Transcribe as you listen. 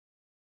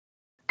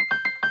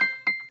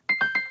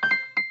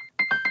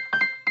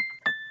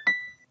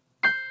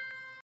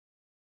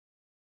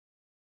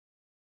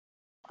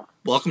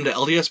Welcome to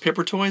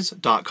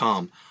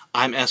LDSpapertoys.com.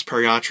 I'm S.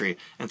 Periatri,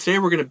 and today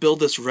we're going to build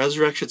this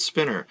resurrection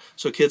spinner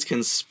so kids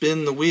can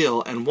spin the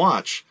wheel and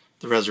watch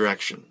the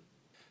resurrection.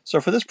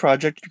 So for this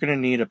project, you're going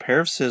to need a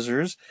pair of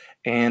scissors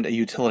and a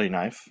utility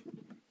knife.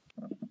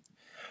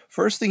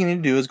 First thing you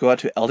need to do is go out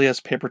to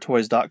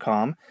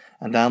LDSpapertoys.com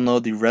and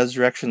download the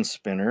resurrection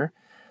spinner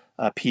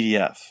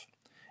PDF.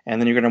 And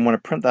then you're going to want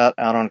to print that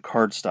out on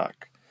cardstock.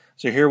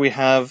 So here we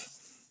have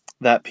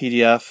that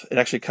PDF. It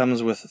actually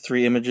comes with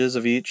 3 images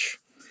of each.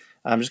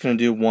 I'm just going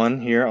to do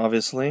one here,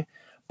 obviously.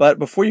 But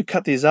before you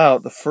cut these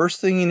out, the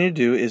first thing you need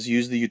to do is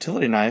use the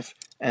utility knife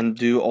and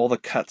do all the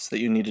cuts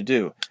that you need to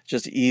do. It's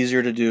just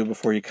easier to do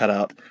before you cut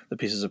out the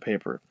pieces of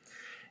paper.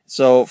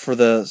 So for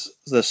the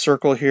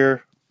circle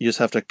here, you just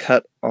have to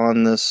cut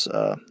on this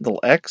little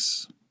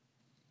X.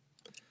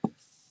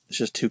 It's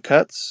just 2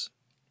 cuts.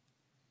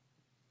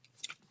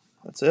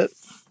 That's it.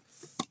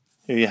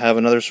 Here you have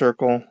another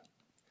circle.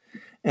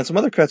 And some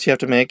other cuts you have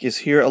to make is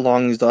here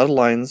along these dotted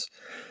lines.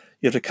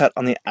 You have to cut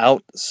on the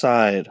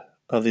outside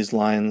of these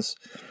lines.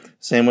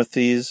 Same with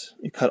these,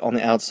 you cut on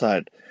the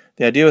outside.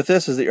 The idea with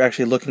this is that you're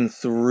actually looking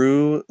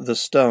through the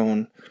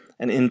stone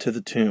and into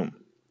the tomb.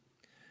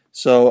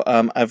 So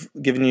I've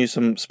given you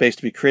some space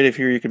to be creative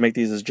here. You can make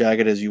these as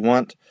jagged as you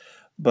want,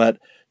 but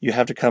you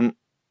have to come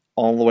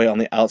all the way on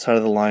the outside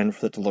of the line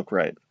for it to look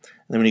right.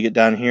 And then when you get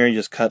down here, you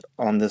just cut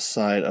on this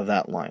side of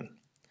that line.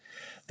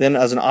 Then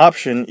as an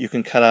option, you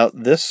can cut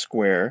out this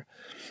square.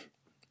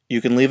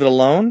 You can leave it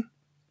alone,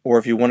 or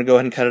if you want to go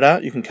ahead and cut it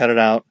out, you can cut it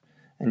out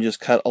and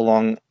just cut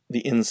along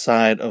the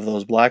inside of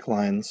those black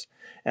lines,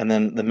 and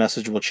then the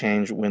message will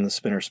change when the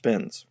spinner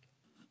spins.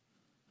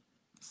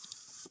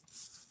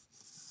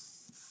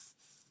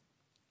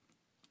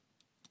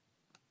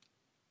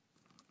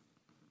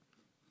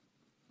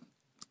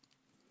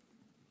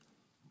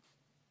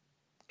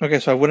 Okay,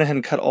 so I went ahead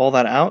and cut all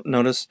that out.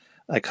 Notice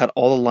I cut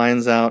all the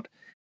lines out,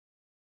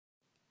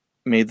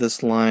 made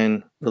this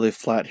line really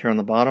flat here on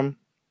the bottom,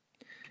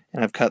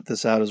 and I've cut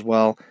this out as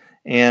well.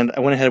 And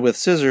I went ahead with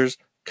scissors,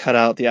 cut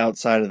out the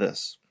outside of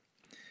this.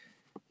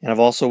 And I've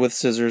also with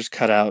scissors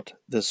cut out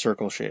this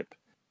circle shape.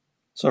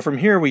 So from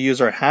here we use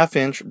our 1/2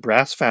 inch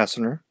brass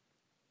fastener,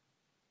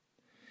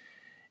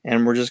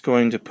 and we're just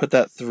going to put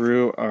that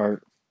through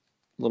our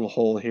little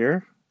hole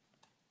here,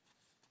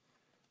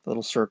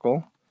 little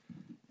circle,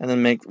 and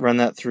then run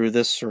that through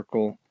this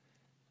circle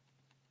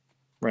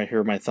right here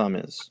where my thumb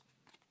is.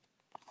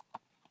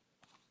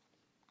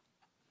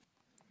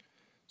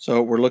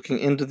 So we're looking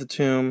into the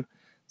tomb. It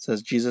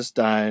says Jesus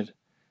died,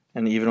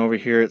 and even over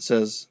here it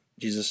says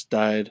Jesus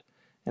died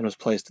and was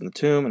placed in the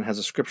tomb, and has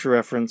a scripture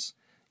reference.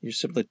 You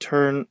simply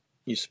turn,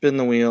 you spin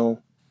the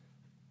wheel,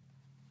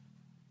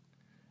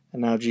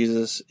 and now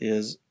Jesus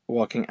is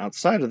walking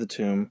outside of the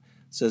tomb.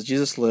 It says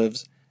Jesus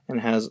lives,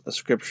 and has a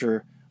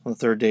scripture, on the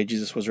 3rd day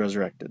Jesus was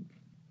resurrected.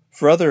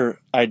 For other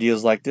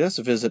ideas like this,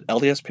 visit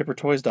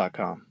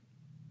LDSpapertoys.com.